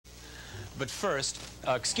But first,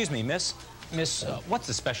 excuse me, miss. Miss, what's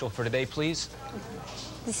the special for today, please?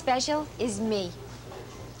 The special is me.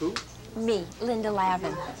 Who? Me, Linda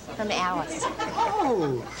Lavin, from Alice.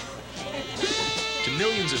 Oh! To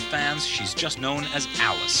millions of fans, she's just known as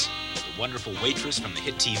Alice, the wonderful waitress from the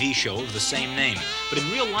hit TV show of the same name. But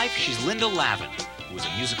in real life, she's Linda Lavin, who was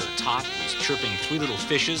a musical tot who was chirping Three Little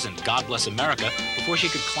Fishes and God Bless America before she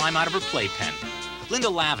could climb out of her playpen. Linda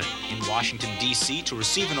Lavin in Washington, D.C. to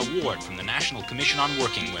receive an award from the National Commission on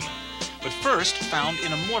Working Women. But first, found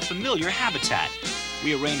in a more familiar habitat.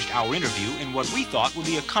 We arranged our interview in what we thought would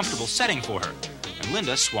be a comfortable setting for her. And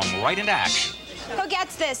Linda swung right into action. Who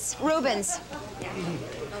gets this? Rubens.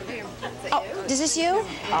 Oh, is this you?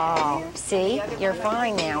 Oh, see? You're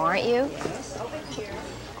fine now, aren't you?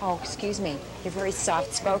 Oh, excuse me. You're very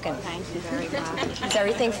soft-spoken. Thank you very much. Is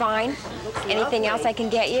everything fine? Anything else I can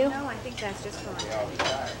get you? No, I think that's just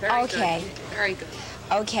fine. Very okay. Good. Very good.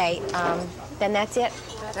 Okay, then that's it?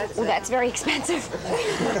 Well, that's very expensive.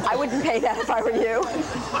 I wouldn't pay that if I were you.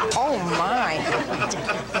 Oh, my.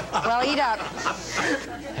 Well, eat up.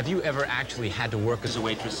 Have you ever actually had to work as a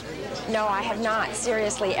waitress? No, I have not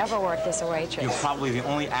seriously ever worked as a waitress. You're probably the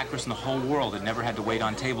only actress in the whole world that never had to wait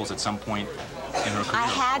on tables at some point in her career. I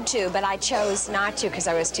had to, but I chose not to because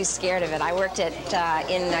I was too scared of it. I worked in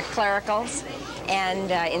clericals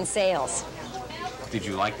and in sales. Did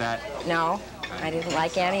you like that? No. I didn't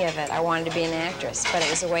like any of it. I wanted to be an actress, but it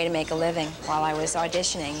was a way to make a living while I was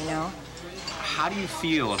auditioning, you know. How do you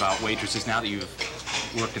feel about waitresses now that you've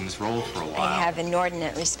worked in this role for a while? I have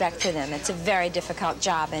inordinate respect for them. It's a very difficult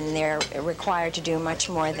job, and they're required to do much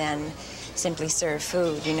more than simply serve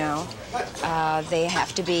food, you know. They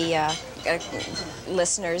have to be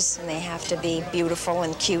listeners, and they have to be beautiful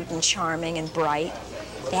and cute and charming and bright.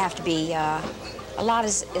 They have to be... A lot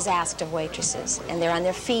is asked of waitresses, and they're on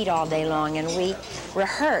their feet all day long, and we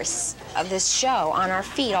rehearse this show on our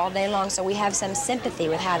feet all day long, so we have some sympathy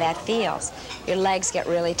with how that feels. Your legs get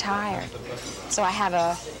really tired. So I have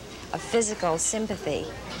a physical sympathy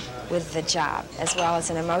with the job, as well as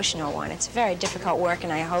an emotional one. It's very difficult work,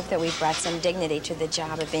 and I hope that we've brought some dignity to the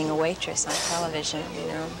job of being a waitress on television, you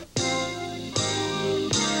know.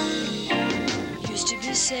 Used to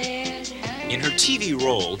be said. In her TV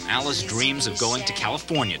role, Alice dreams of going to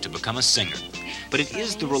California to become a singer. But it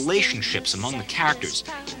is the relationships among the characters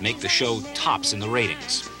that make the show tops in the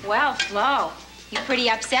ratings. Well, Flo, you're pretty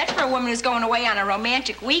upset for a woman who's going away on a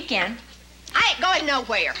romantic weekend. I ain't going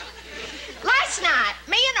nowhere. Last night,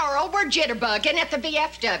 me and Earl were jitterbugging at the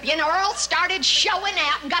VFW, and Earl started showing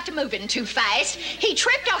out and got to moving too fast. He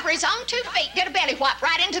tripped over his own 2 feet, did a belly whop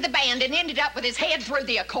right into the band, and ended up with his head through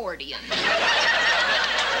the accordion.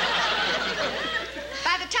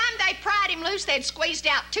 By the time they pried him loose, they'd squeezed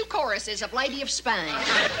out 2 choruses of Lady of Spain.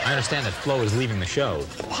 I understand that Flo is leaving the show.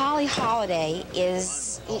 Polly Holiday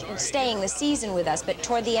is staying the season with us, but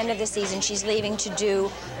toward the end of the season, she's leaving to do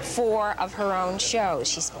 4 of her own shows.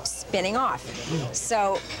 She's spinning off.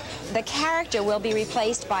 So the character will be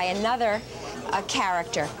replaced by another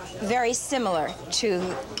character very similar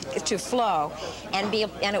to Flo, and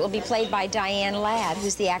it will be played by Diane Ladd,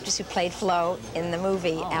 who's the actress who played Flo in the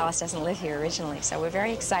movie Alice Doesn't Live Here originally. So we're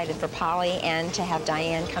very excited for Polly and to have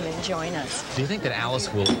Diane come and join us. Do you think that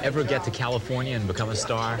Alice will ever get to California and become a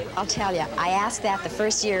star? I'll tell you, I asked that the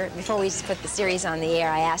first year, before we put the series on the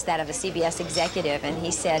air, I asked that of a CBS executive, and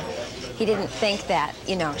he said he didn't think that,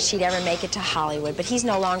 you know, she'd ever make it to Hollywood, but he's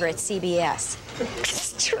no longer at CBS.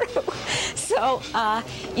 It's true. So,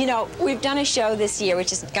 you know, we've done a show this year,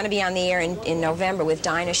 which is going to be on the air in November with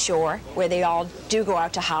Dinah Shore, where they all do go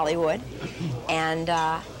out to Hollywood. And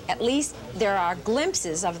at least there are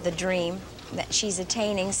glimpses of the dream that she's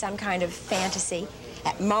attaining some kind of fantasy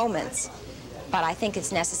at moments. But I think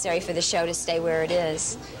it's necessary for the show to stay where it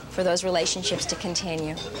is, for those relationships to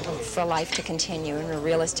continue, for life to continue in a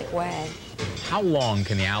realistic way. How long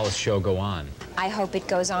can the Alice show go on? I hope it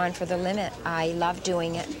goes on for the limit. I love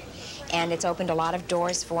doing it, and it's opened a lot of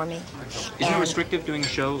doors for me. Isn't it restrictive doing a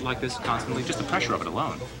show like this constantly? Just the pressure of it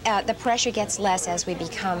alone. The pressure gets less as we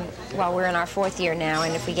become, well, we're in our 4th year now,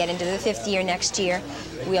 and if we get into the 5th year next year,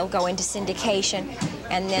 we'll go into syndication,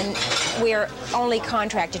 and then we're only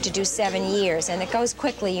contracted to do 7 years, and it goes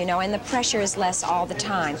quickly, you know, and the pressure is less all the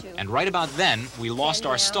time. And right about then, we lost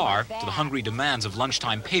our star to the hungry demands of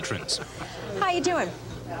lunchtime patrons. How you doing?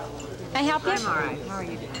 Can I help you? I'm all right. How are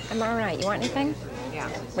you doing? I'm all right. You want anything? Yeah.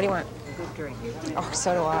 What do you want? Good drink. Oh,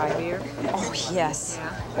 so do I. Beer? Oh, yes.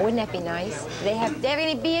 Yeah. Oh, wouldn't that be nice? Do they have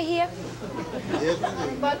any beer here?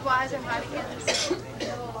 Budweiser, Heineken.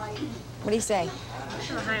 What do you say?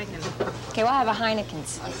 Heineken. Okay, we'll have a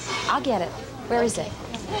Heineken's. I'll get it. Where is it?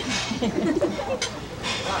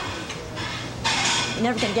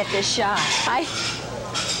 You're never going to get this shot.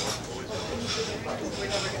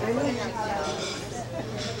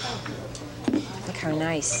 Look how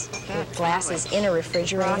nice. Glasses in a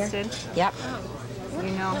refrigerator. Frosted. Yep. You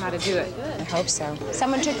know how to do it. I hope so.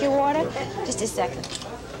 Someone took your water? Just a second.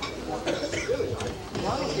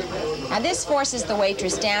 Now this forces the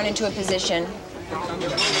waitress down into a position.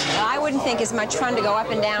 Well, I wouldn't think it's much fun to go up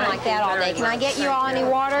and down like that all day. Can I get you all any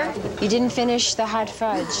water? You didn't finish the hot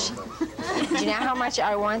fudge. Do you know how much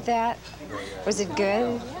I want that? Was it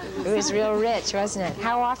good? It was real rich, wasn't it?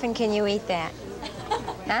 How often can you eat that?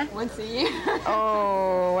 Huh? Once a year.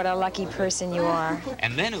 Oh, what a lucky person you are.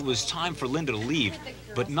 And then it was time for Linda to leave,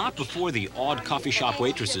 but not before the odd coffee shop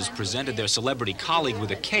waitresses presented their celebrity colleague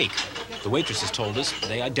with a cake. The waitresses told us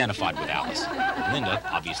they identified with Alice. Linda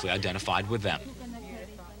obviously identified with them.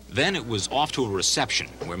 Then it was off to a reception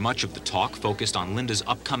where much of the talk focused on Linda's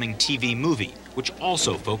upcoming TV movie, which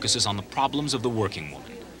also focuses on the problems of the working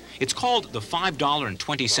woman. It's called The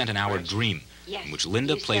 $5.20 an Hour Dream, in which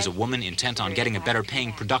Linda plays a woman intent on getting a better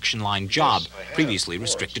paying production line job previously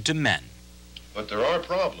restricted to men. But there are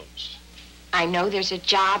problems. I know there's a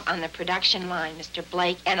job on the production line, Mr.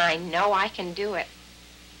 Blake, and I know I can do it.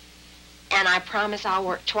 And I promise I'll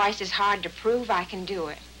work twice as hard to prove I can do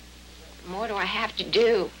it. What more do I have to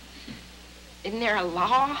do? Isn't there a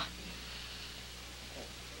law?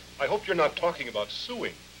 I hope you're not talking about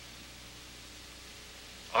suing.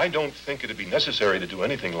 I don't think it'd be necessary to do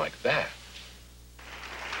anything like that.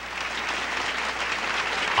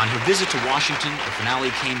 On her visit to Washington, the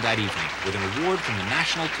finale came that evening with an award from the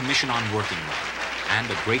National Commission on Working Men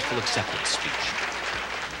and a grateful acceptance speech.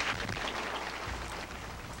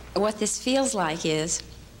 What this feels like is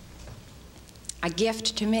a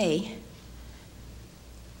gift to me,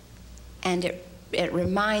 and it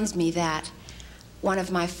reminds me that one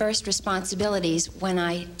of my first responsibilities when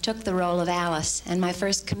I took the role of Alice and my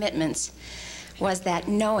first commitments was that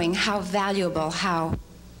knowing how valuable, how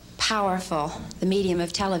powerful the medium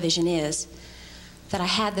of television is, that I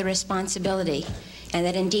had the responsibility, and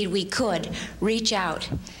that indeed we could reach out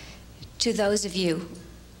to those of you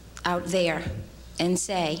out there and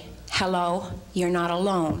say, hello, you're not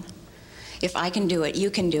alone. If I can do it,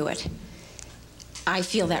 you can do it. I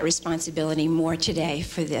feel that responsibility more today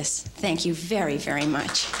for this. Thank you very, very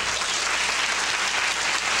much.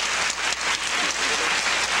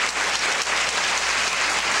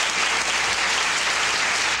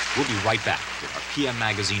 We'll be right back with our PM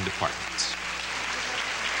Magazine departments.